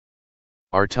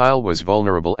Our tile was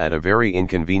vulnerable at a very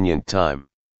inconvenient time.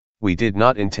 We did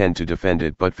not intend to defend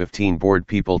it, but 15 bored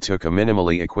people took a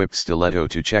minimally equipped Stiletto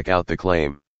to check out the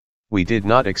claim. We did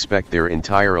not expect their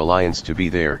entire alliance to be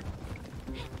there.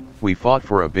 We fought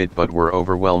for a bit but were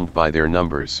overwhelmed by their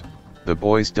numbers. The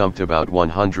boys dumped about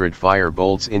 100 fire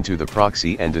bolts into the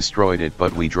proxy and destroyed it,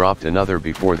 but we dropped another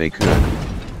before they could.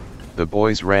 The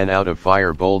boys ran out of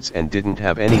fire bolts and didn't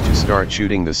have any to start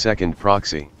shooting the second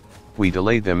proxy. We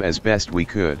delayed them as best we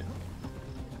could.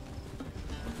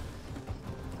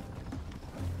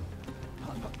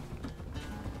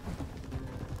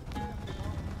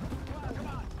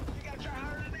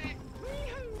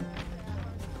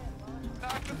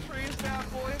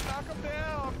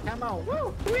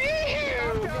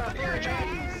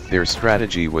 Their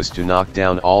strategy was to knock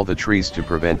down all the trees to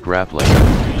prevent grappling.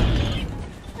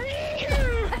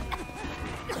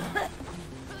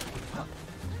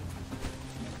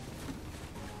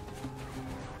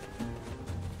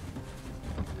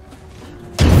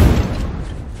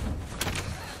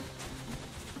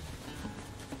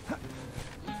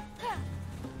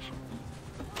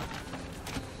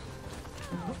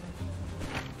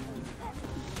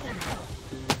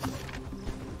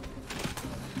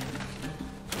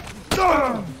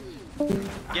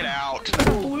 Get out!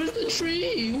 Where's the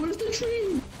tree? Where's the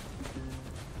tree?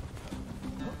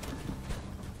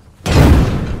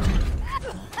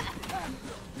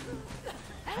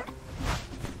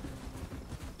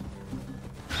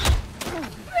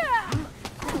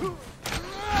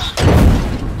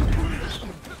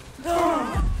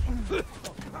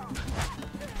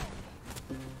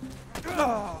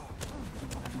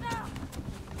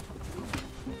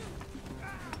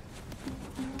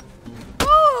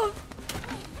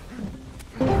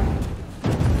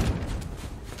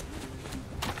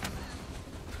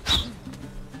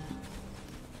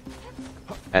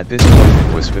 At this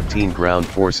point it was 15 ground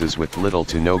forces with little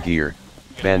to no gear,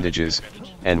 bandages,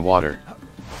 and water.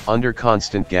 Under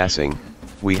constant gassing,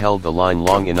 we held the line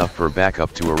long enough for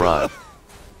backup to arrive.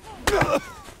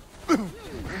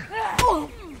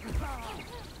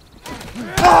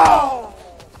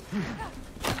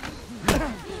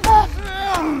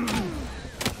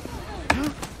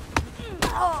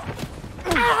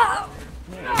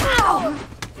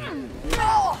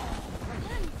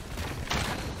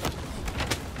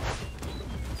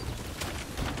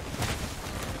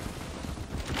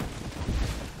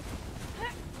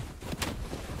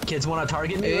 Kids want to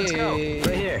target me? Let's go. Right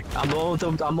here. I'm on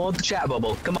the chat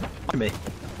bubble. Come on to me.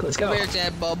 Let's go. Come here,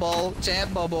 chat bubble.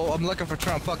 Chat bubble. I'm looking for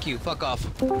Trump. Fuck you. Fuck off.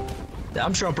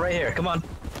 I'm Trump right here. Come on.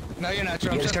 No, you're not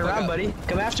Trump. You just turn around, buddy.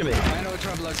 Come after me. I know what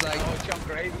Trump looks like. Oh, Trump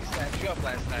Gravy snapped you up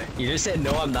last night. You just said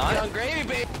no, I'm not. Trump Gravy,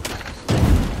 baby.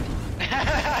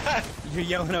 You're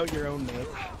yelling out your own name.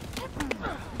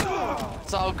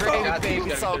 It's all gravy,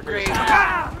 baby. It's all gravy.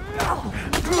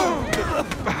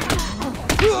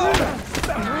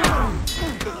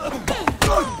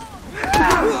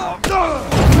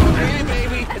 Gravy,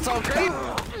 baby. It's all gravy.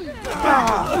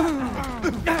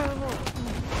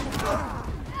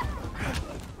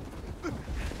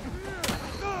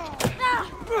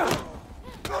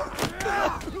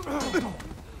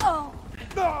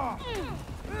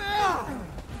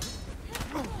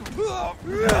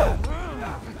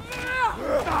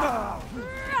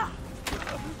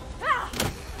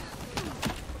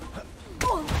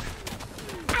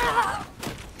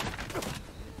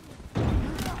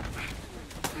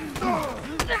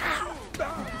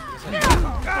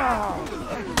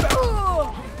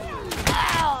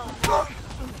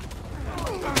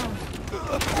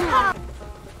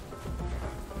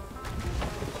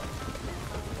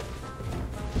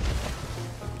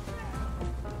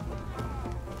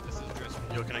 This is Driss.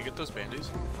 Yo, can I get those band-aids?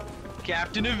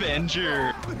 Captain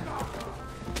Avenger.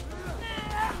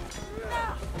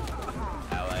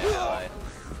 Ally.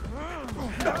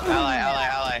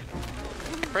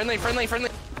 Friendly.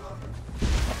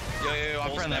 Yo,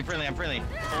 I'm friendly.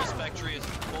 Full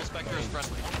spectre is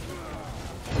friendly.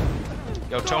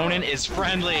 Yo, Tonin is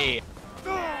friendly.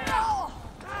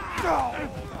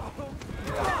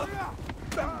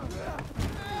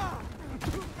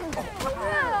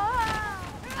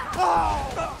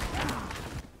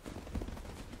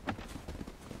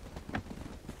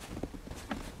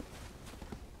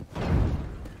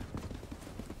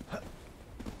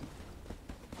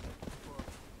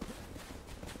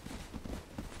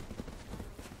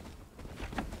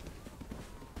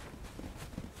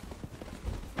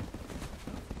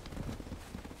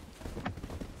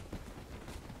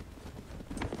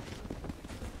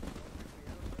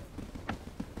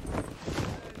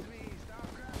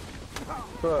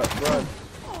 Run.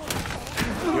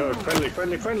 Yo, friendly,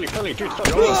 dude, stop.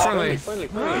 Yo, friendly.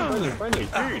 Friendly,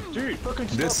 dude, fucking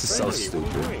stop. This is so Friendly, what are you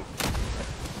stupid. doing?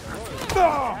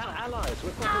 Allies,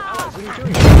 we're fucking allies, what are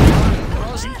you doing?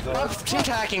 Bros, stop team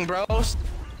hacking, bros.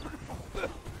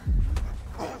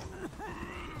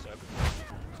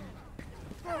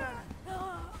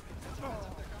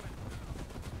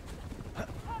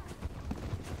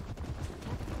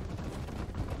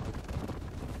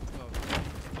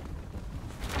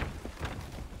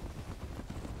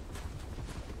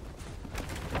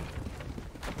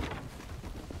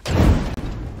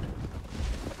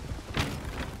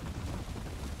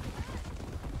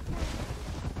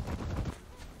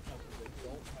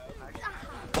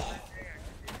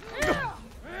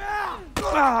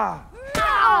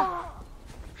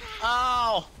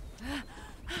 Ow!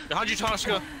 How'd you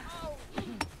Tosca?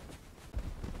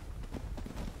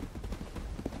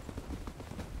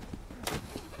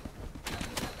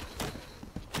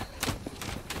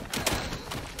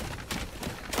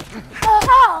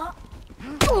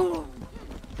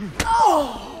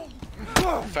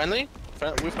 Friendly?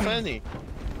 We're friendly.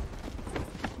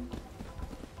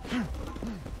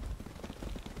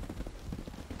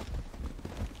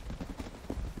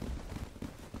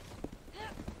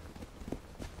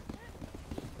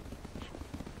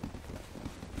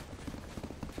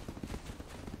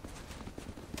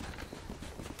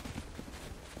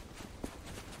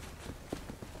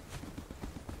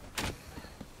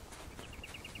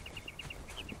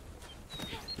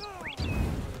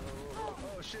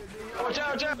 Watch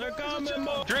out, Jeff! They're coming!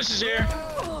 Driss is here!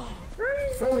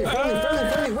 Friendly,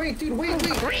 wait, dude, wait.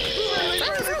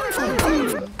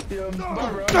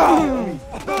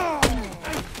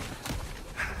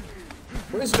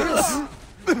 Where's Driss?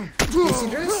 You see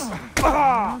Driss?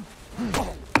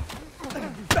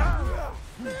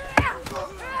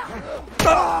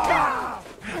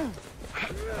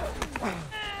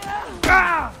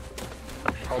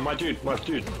 Oh, my dude. My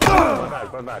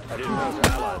bad. I didn't know it was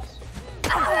allies.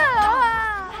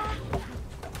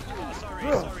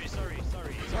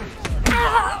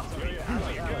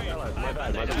 My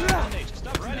bad.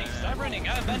 Stop running,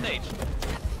 got a bandage.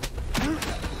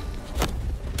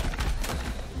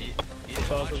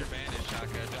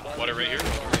 Water right here,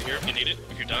 if you need it,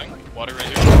 if you're dying. Water right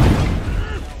here.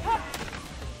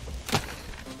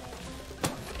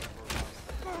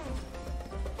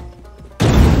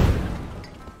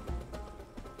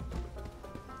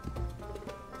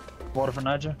 Water for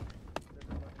Niger.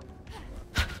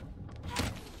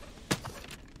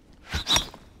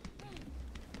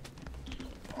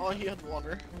 Oh, he had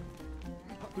water.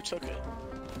 Who took it?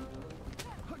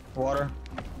 Water.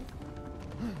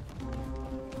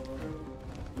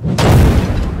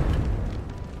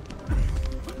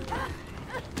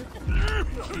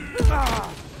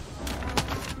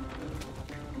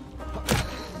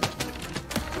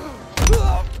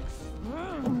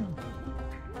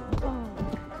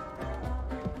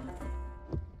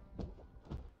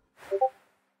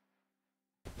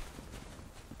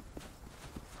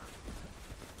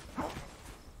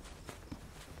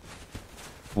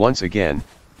 Once again,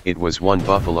 it was one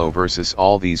buffalo versus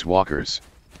all these walkers.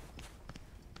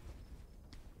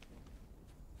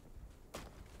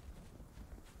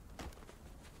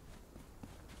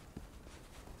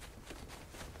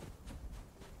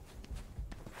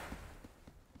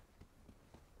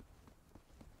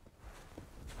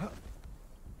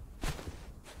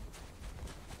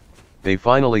 They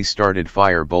finally started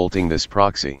fire bolting this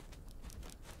proxy.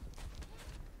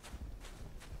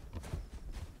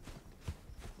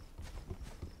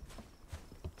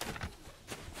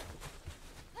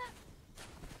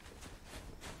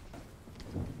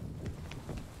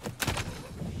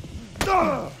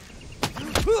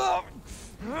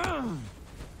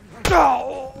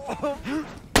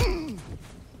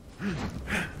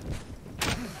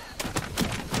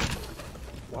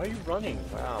 Why are you running?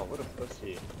 Wow, what a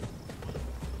pussy.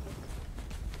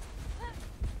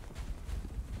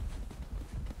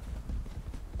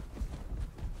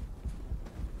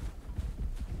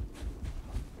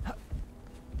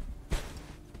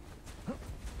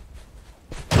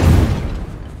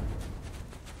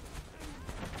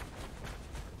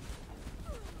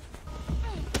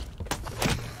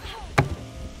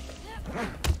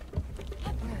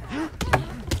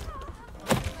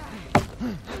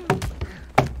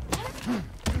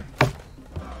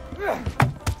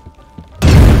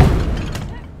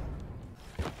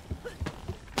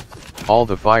 All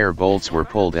the fire bolts were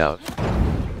pulled out.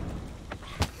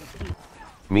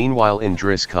 Meanwhile in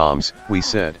Driss comms, we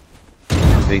said,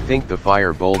 they think the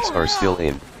fire bolts are still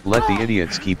in, let the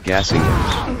idiots keep gassing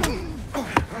it.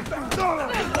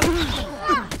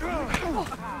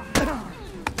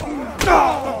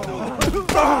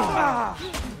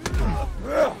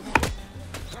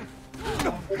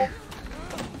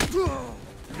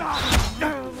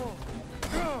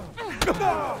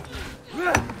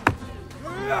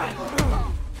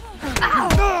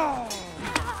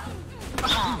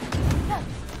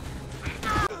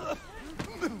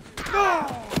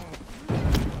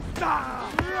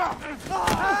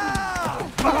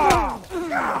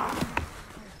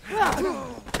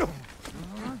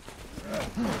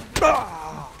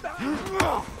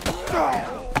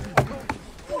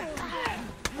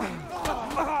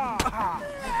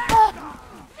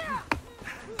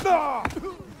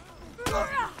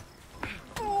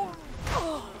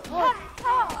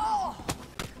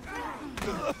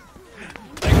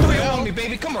 On me,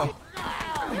 baby, come on.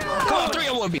 Come on, 3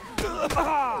 on 1 B. No,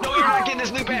 you're not getting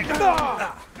this loot back.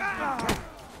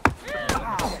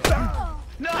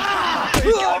 No!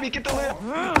 You got me, get the loot.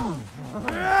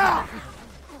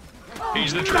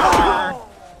 He's the traitor.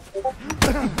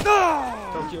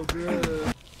 Tokyo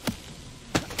good.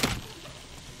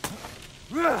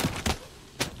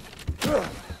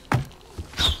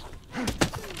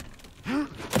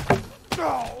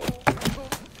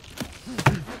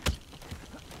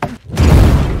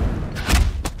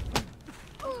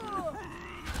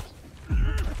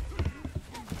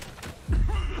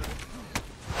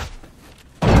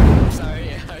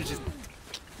 Sorry, I was just.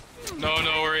 No,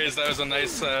 no worries. That was a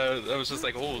nice. I was just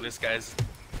like, oh, this guy's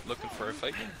looking for a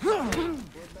fight.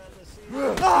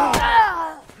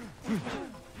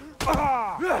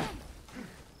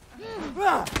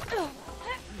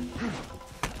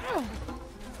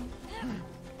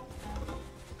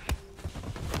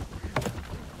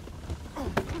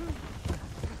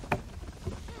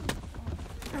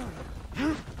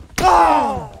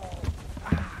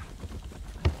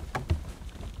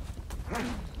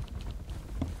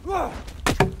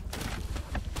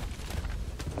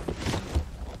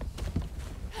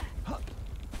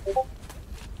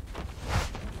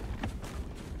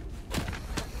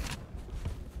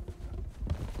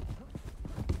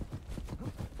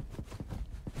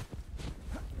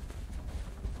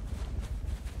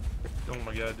 Oh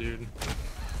my god, dude.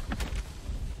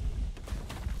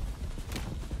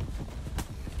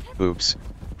 Oops,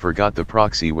 forgot the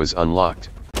proxy was unlocked.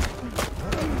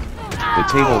 The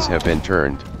tables have been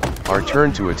turned. Our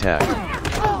turn to attack.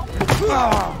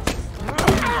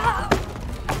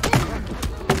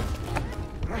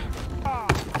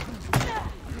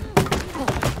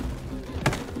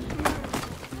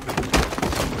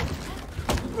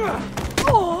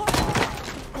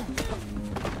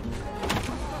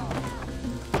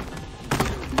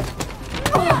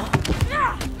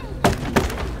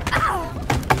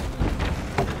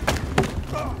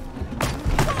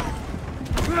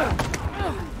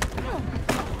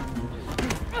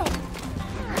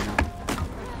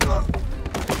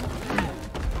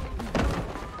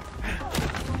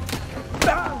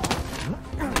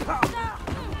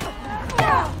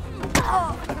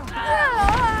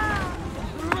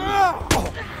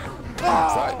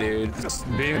 Fuck, dude. Just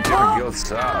being a different guild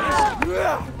sucks.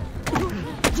 Yeah,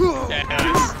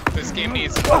 this game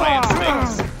needs alliance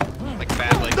things. Like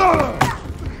badly.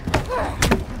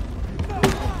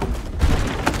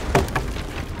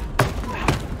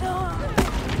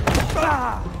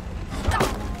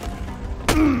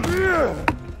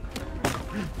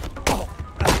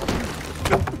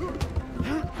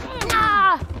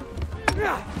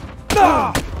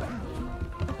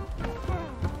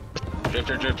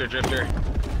 Drifter.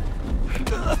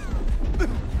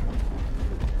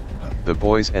 The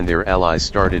boys and their allies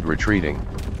started retreating.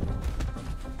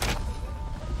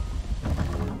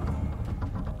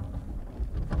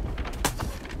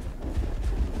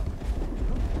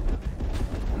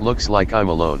 Looks like I'm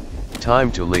alone.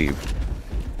 Time to leave.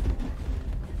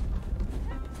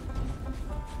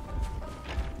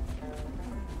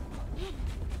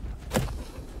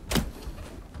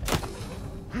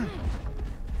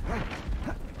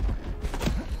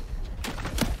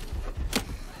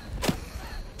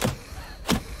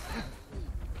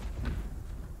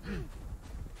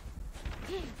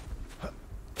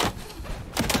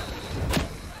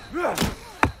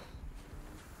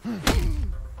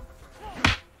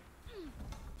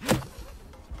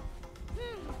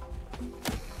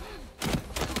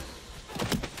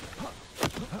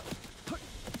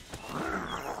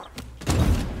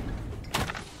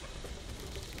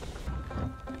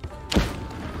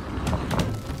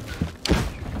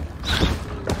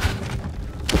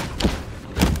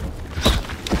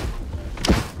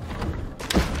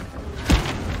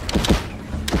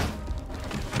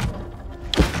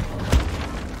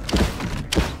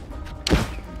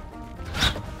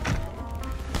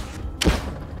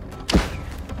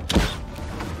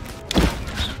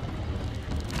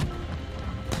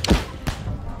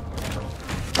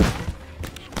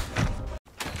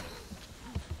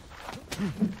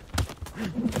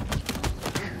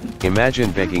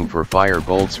 Imagine begging for fire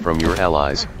bolts from your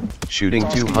allies, shooting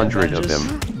 200 of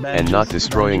them, and not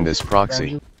destroying this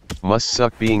proxy. Must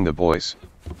suck being the boys.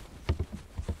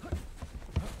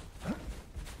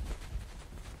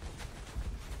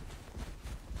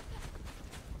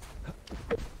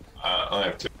 I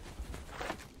have 2.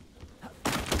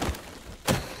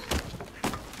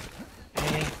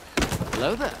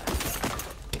 know that.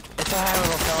 It's alright,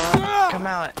 little fella. Come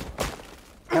out.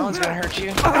 No one's gonna hurt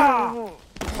you.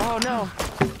 Oh no.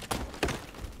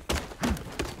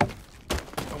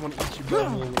 I want to eat you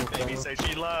down, little Baby fella. say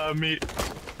she love me.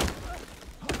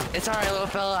 It's alright, little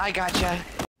fella. I gotcha.